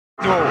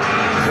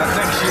That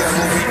next year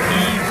will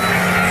be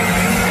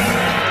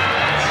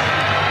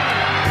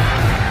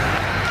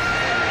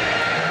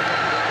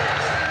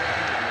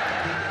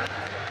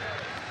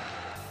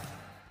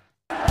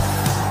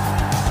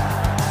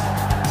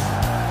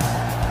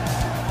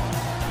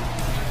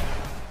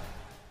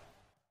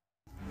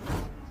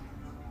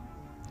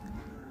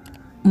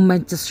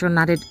Manchester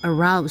United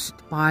aroused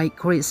by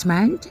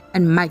Griezmann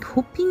and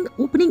whopping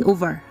opening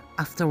over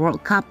after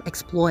World Cup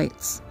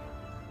exploits.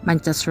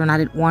 Manchester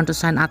United want to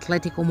sign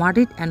Atletico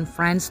Madrid and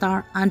France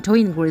star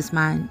Antoine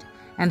Griezmann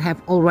and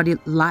have already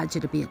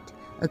lodged a bid,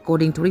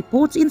 according to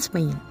reports in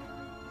Spain.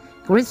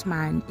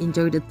 Griezmann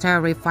enjoyed a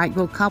terrific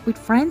World Cup with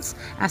France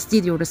as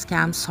Didier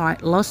Deschamps'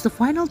 side lost the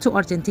final to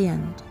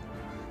Argentina.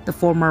 The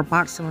former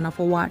Barcelona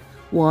forward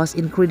was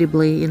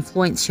incredibly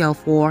influential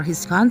for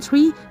his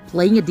country,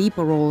 playing a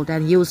deeper role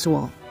than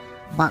usual,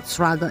 but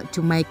struggled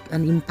to make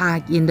an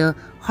impact in the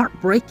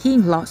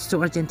heartbreaking loss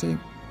to Argentina.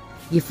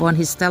 Given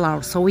his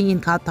stellar showing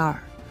in Qatar,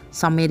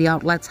 some media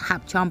outlets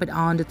have jumped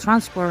on the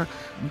transfer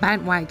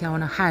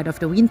bandwagon ahead of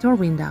the winter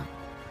window.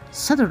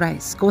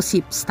 Saturday's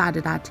gossip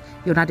stated that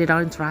United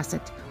are interested,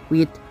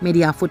 with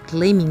Mediafoot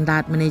claiming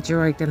that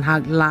manager Erik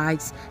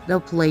likes the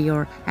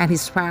player and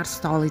his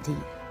versatility.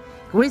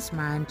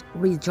 Griezmann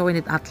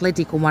rejoined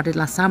Atletico Madrid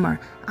last summer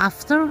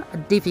after a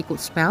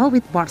difficult spell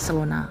with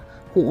Barcelona,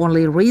 who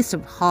only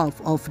received half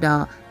of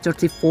the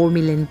 £34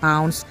 million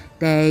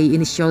they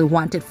initially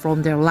wanted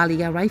from their La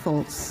Liga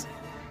rivals.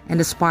 And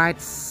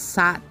despite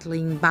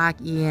settling back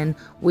in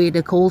with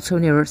the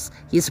Colchoneers,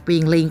 he is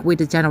being linked with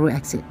the January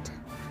exit.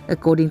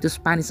 According to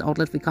Spanish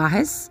outlet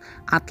Vicajes,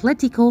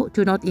 Atletico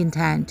do not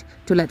intend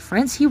to let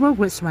French hero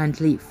Griezmann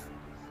leave.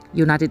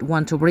 United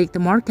want to break the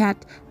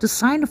market to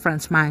sign the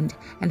Frenchman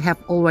and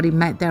have already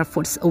made their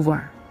first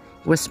over.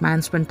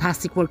 Griezmann's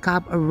fantastic World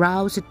Cup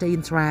aroused the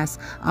interest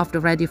of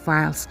the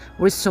radicals,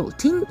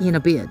 resulting in a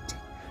bid.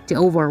 The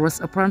over was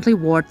apparently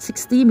worth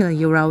 €60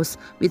 million,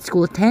 which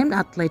could tempt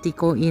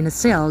Atletico in a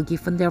sale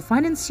given their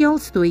financial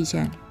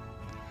situation.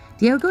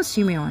 Diego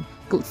Simeone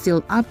could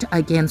still opt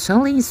against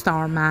selling his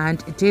star man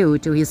due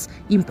to his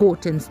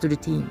importance to the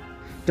team.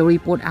 The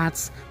report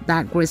adds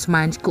that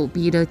Griezmann could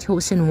be the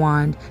chosen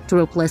one to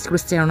replace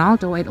Cristiano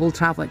Ronaldo at Old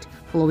Trafford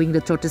following the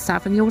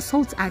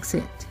 37-year-old's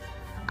exit.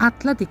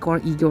 Atletico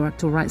are eager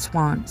to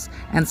respond,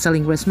 and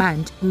selling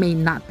Griezmann may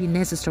not be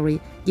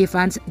necessary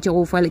given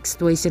Joao Felix's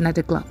situation at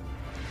the club.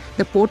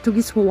 The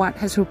Portuguese forward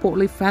has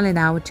reportedly fallen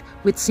out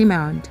with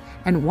Simeone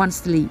and wants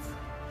to leave.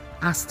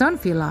 Aston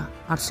Villa,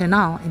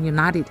 Arsenal and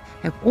United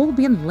have all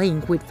been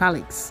linked with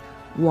Felix,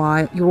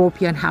 while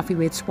European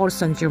heavyweights Paris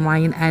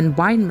Saint-Germain and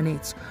Bayern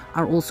Munich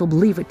are also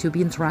believed to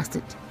be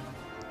interested.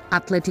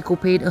 Atletico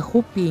paid a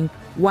whopping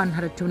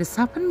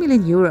 €127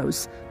 million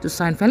to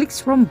sign Felix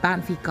from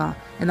Benfica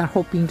and are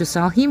hoping to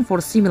sell him for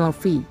a similar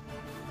fee.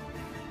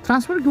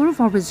 Transfer guru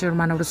Fabrizio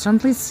Romano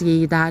recently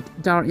said that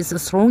there is a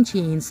strong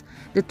chance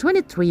the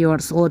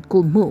 23-year-old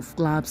could move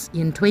clubs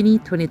in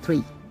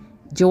 2023.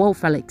 Joao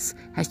Felix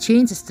has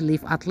chances to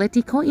leave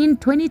Atletico in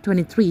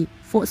 2023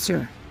 for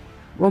sure.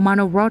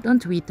 Romano wrote on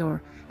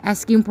Twitter,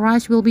 asking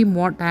price will be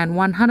more than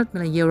 €100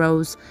 million,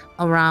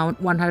 around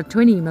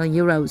 €120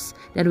 million,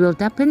 that will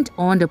depend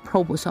on the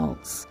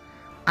proposals.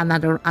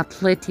 Another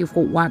Atletico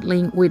forward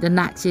linked with the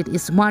Naxit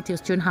is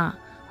Matheus Cunha,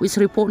 who is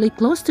reportedly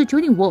close to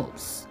joining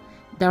Wolves.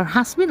 There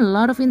has been a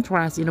lot of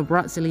interest in the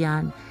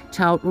Brazilian,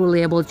 child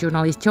reliable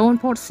journalist John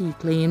Porcy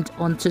claimed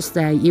on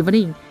Tuesday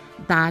evening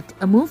that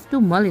a move to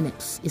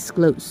Molineux is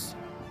close.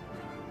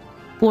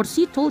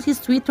 Porcy told his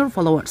Twitter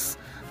followers,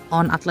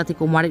 on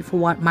Atletico Madrid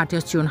forward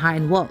Matheus Cunha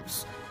and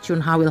Wolves,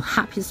 Cunha will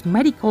have his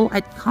medical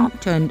at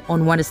Compton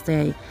on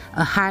Wednesday,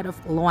 ahead of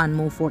loan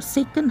move for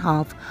second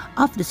half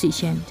of the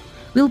season.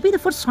 Will be the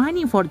first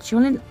signing for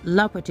Julian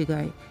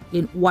Lopetegui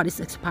in what is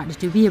expected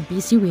to be a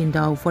busy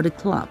window for the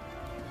club.